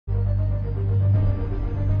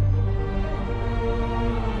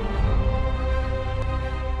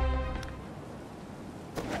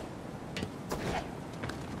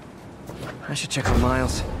I should check on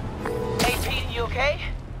Miles. Hey, Pete, you okay?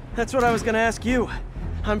 That's what I was gonna ask you.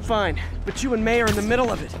 I'm fine, but you and May are in the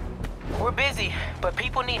middle of it. We're busy, but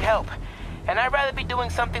people need help. And I'd rather be doing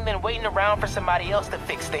something than waiting around for somebody else to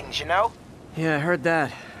fix things, you know? Yeah, I heard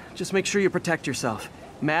that. Just make sure you protect yourself.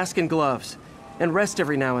 Mask and gloves. And rest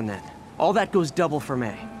every now and then. All that goes double for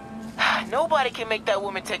May. Nobody can make that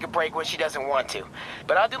woman take a break when she doesn't want to.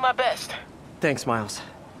 But I'll do my best. Thanks, Miles.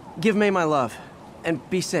 Give May my love. And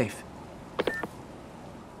be safe.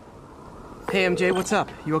 Hey, MJ, what's up?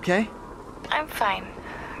 You okay? I'm fine.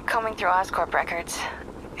 Combing through Oscorp records.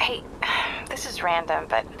 Hey, this is random,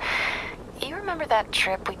 but you remember that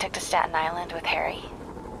trip we took to Staten Island with Harry?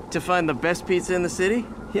 To find the best pizza in the city?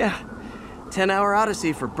 Yeah. 10-hour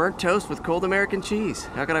odyssey for burnt toast with cold American cheese.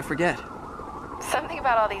 How could I forget? Something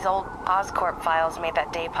about all these old Oscorp files made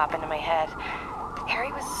that day pop into my head.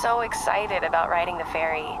 Harry was so excited about riding the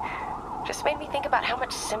ferry. Just made me think about how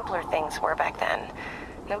much simpler things were back then.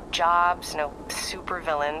 No jobs, no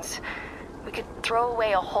supervillains. We could throw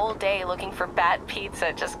away a whole day looking for bad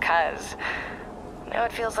pizza just 'cause. Now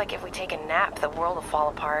it feels like if we take a nap, the world will fall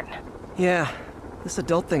apart. Yeah, this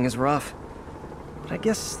adult thing is rough. But I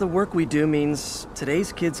guess the work we do means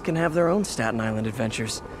today's kids can have their own Staten Island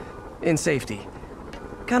adventures. In safety.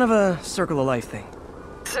 Kind of a circle of life thing.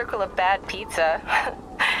 Circle of bad pizza.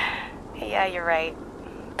 Yeah, you're right.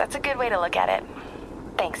 That's a good way to look at it.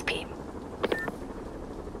 Thanks, Pete.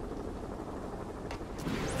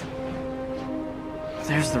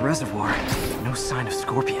 There's the reservoir. No sign of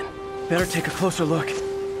Scorpion. Better take a closer look.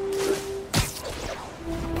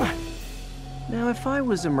 Now, if I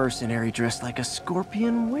was a mercenary dressed like a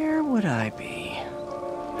scorpion, where would I be?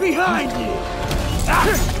 Behind you!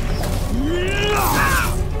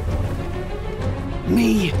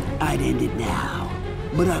 Me, I'd end it now.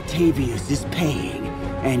 But Octavius is paying,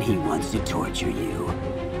 and he wants to torture you,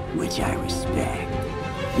 which I respect.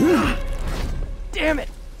 Damn it!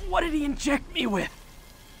 What did he inject me with?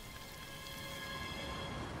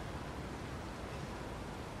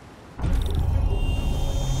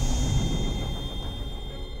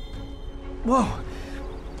 Whoa!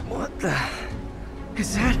 What the...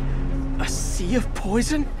 Is that... a sea of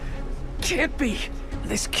poison? Can't be!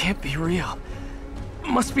 This can't be real.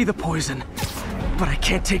 Must be the poison. But I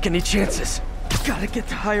can't take any chances. Gotta get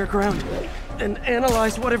to higher ground and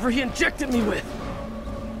analyze whatever he injected me with.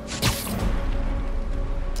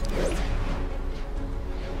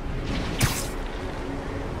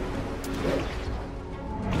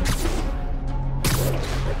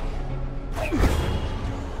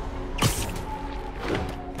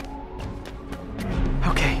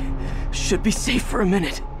 Okay, should be safe for a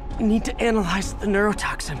minute. Need to analyze the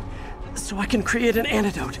neurotoxin so I can create an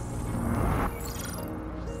antidote.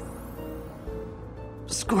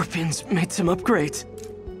 Scorpion's made some upgrades.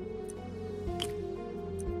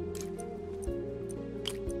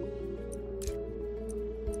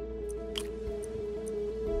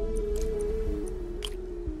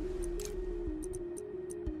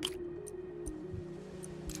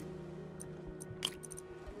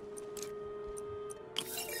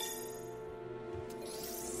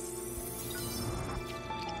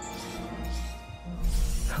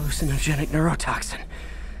 Hallucinogenic neurotoxin.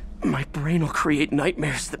 My brain will create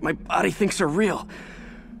nightmares that my body thinks are real.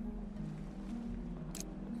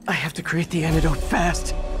 I have to create the antidote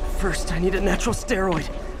fast. First, I need a natural steroid.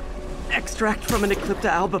 Extract from an Eclipta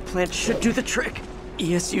alba plant should do the trick.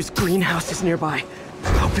 ESU's greenhouse is nearby.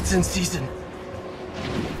 Hope it's in season.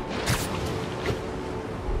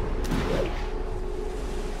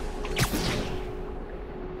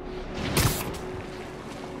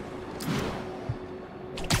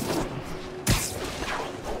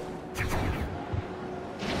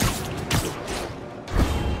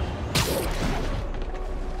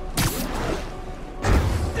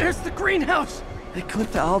 There's the greenhouse!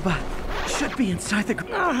 Eclipta alba should be inside the... Is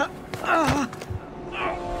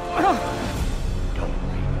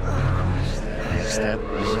that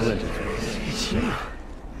neural interface? It's you.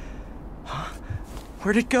 Huh?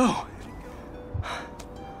 Where'd it go?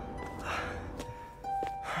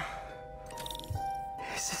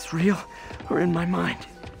 Is this real or in my mind?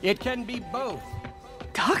 It can be both.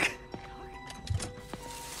 Doc?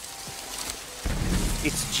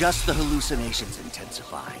 It's just the hallucinations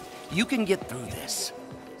intensifying. You can get through this.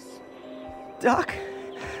 Doc?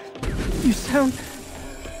 You sound...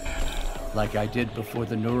 Like I did before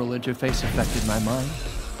the neural interface affected my mind.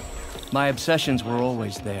 My obsessions were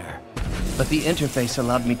always there, but the interface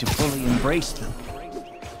allowed me to fully embrace them.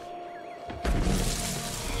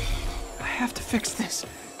 I have to fix this.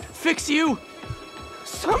 Fix you!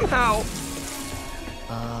 Somehow!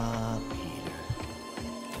 Peter.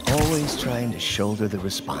 Always trying to shoulder the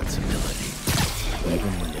responsibility,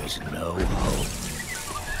 even when there's no hope.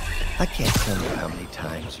 I can't tell you how many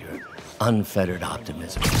times your unfettered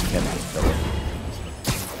optimism has kept me going.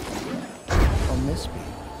 I'll miss me.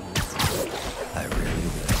 I really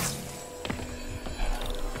will.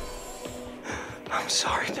 I'm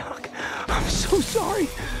sorry, Doc. I'm so sorry.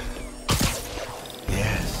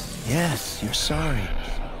 Yes, you're sorry.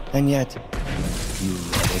 And yet, you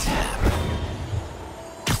let it happen.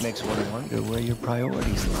 Makes one wonder where your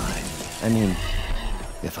priorities lie. I mean,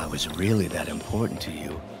 if I was really that important to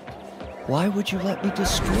you, why would you let me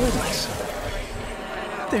destroy myself?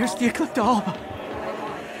 There's the Ecliptalba.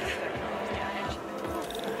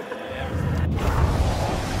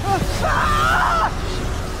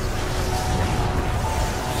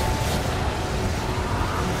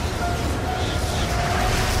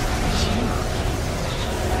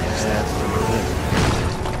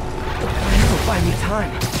 Buy me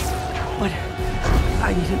time, but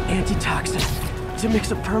I need an antitoxin to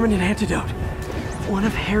mix a permanent antidote. One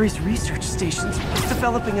of Harry's research stations is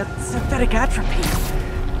developing a synthetic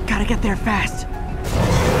atropine. Gotta get there fast.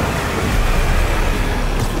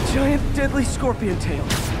 Giant deadly scorpion tail.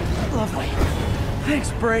 Lovely.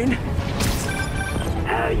 Thanks, Brain.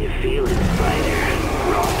 How you feeling, Spider?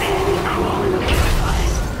 Raw panic crawling up your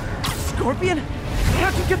spine. Scorpion?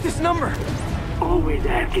 How'd you get this number? Always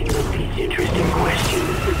asking these interesting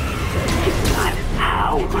questions. It's not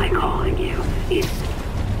how am I calling you, it's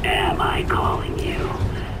am I calling you?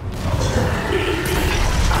 Maybe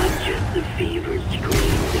I'm just the fevered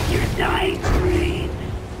screams of your dying brain.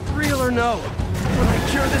 Real or no, when I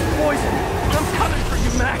cure this poison, I'm coming for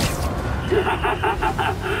you, Mac.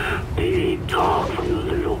 Big talk from the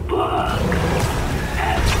little bug.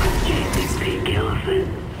 As from chasing pink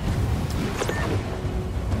elephants.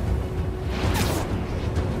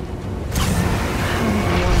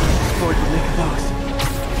 Afford to make those.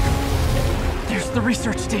 There's the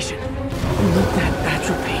research station. Look that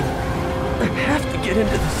atropine. I have to get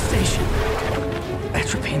into the station.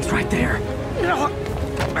 Atropine's right there.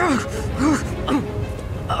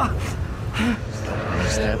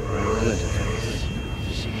 Step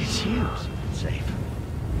it's you. Safe.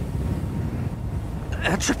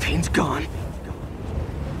 Atropine's gone.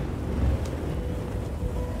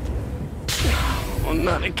 Oh,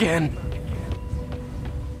 not again.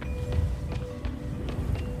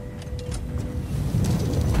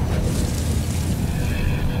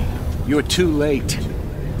 You're too late.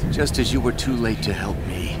 Just as you were too late to help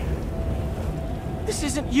me. This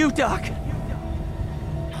isn't you, Doc.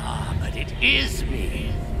 Ah, but it is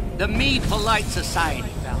me. The me polite society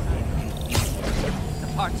found me. The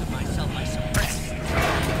parts of myself I suppressed.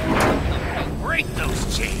 I'll break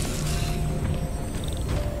those chains.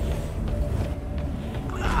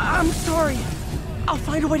 I'm sorry. I'll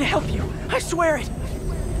find a way to help you. I swear it.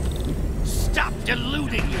 Stop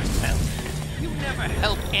deluding yourself. You never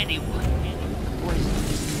help anyone. The poison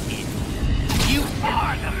is in you. You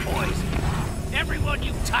are the poison. Everyone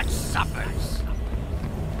you touch suffers.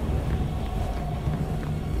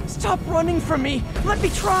 Stop running from me. Let me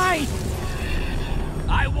try.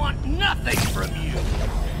 I want nothing from you.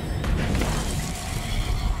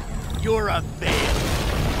 You're a veil.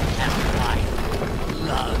 And life,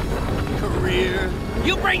 love, career.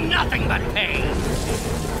 You bring nothing but pain.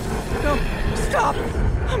 No, stop.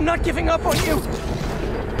 I'm not giving up on you.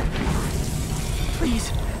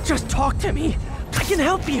 Please, just talk to me. I can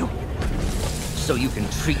help you. So you can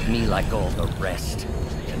treat me like all the rest.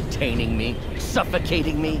 Containing me,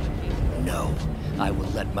 suffocating me. No, I will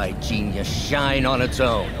let my genius shine on its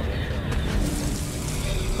own.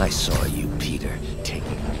 I saw you, Peter,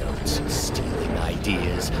 taking notes, stealing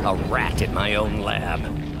ideas, a rat in my own lab.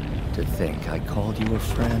 To think I called you a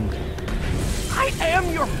friend. I am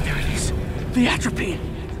your... There it is. The atropine.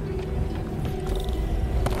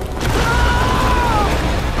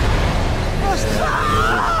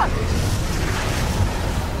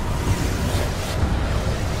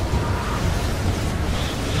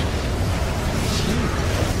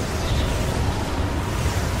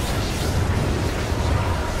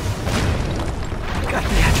 Got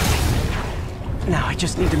the atropine. Now I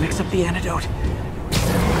just need to mix up the antidote.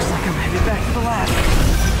 Looks like I'm headed back to the lab.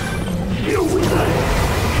 You're with us.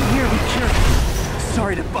 Nearly cured.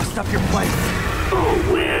 Sorry to bust up your plate. Oh,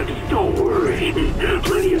 Webs, don't worry.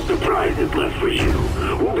 Plenty of surprises left for you.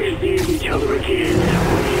 We'll be seeing each other again.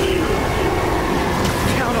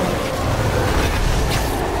 Count on it.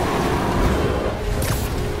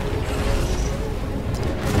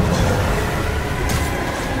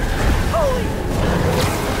 Holy!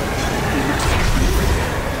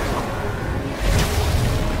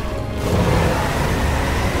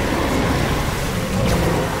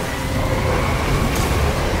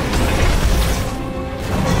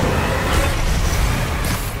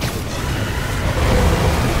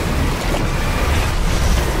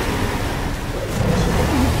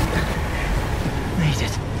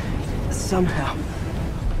 somehow.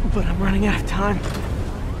 But I'm running out of time.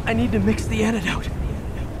 I need to mix the antidote.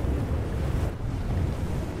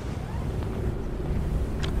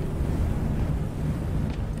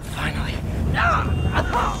 Finally.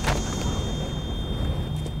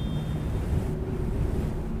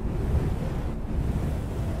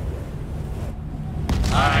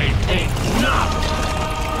 I think not.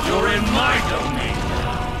 You're in my domain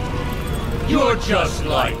now. You're just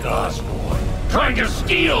like Osborn, trying to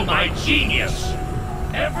steal my genius.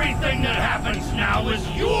 Everything that happens now is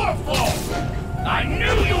your fault. I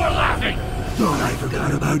knew you were laughing. Thought I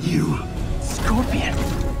forgot about you. Scorpion,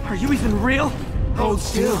 are you even real? Hold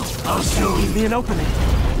still. I'll show Give you. me an opening.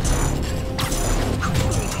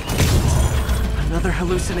 Another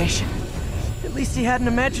hallucination. At least he had an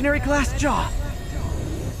imaginary glass jaw.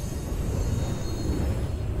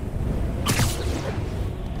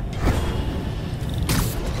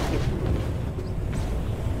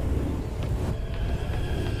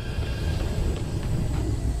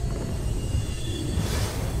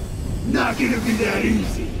 Not gonna be that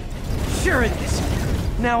easy. Sure it is.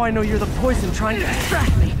 Now I know you're the poison trying to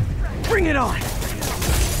distract me. Bring it on!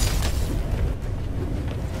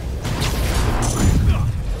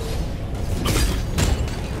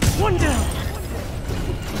 One down!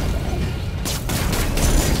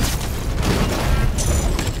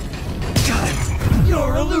 Got him!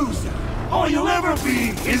 You're a loser. All you'll ever be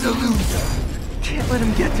is a loser. Can't let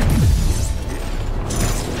him get to me.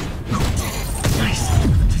 Nice.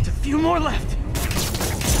 Just a few more left.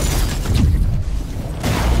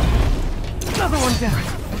 Another one down.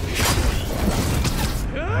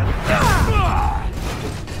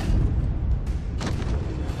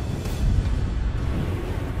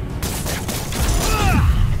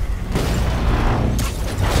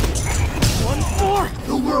 One more.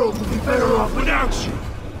 The world will be better off without you.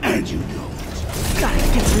 And you know it. Gotta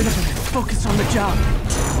get rid of him and focus on the job.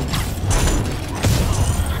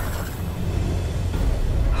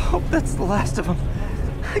 Hope that's the last of them.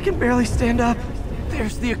 I can barely stand up.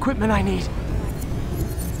 There's the equipment I need.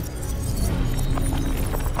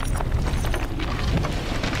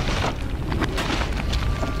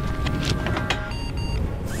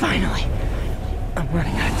 Finally. I'm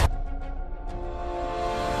running out of time.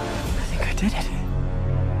 I think I did it.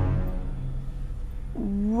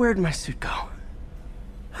 Where'd my suit go?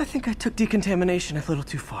 I think I took decontamination a little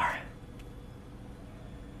too far.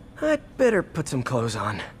 I'd better put some clothes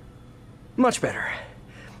on. Much better.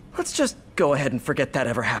 Let's just go ahead and forget that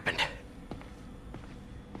ever happened.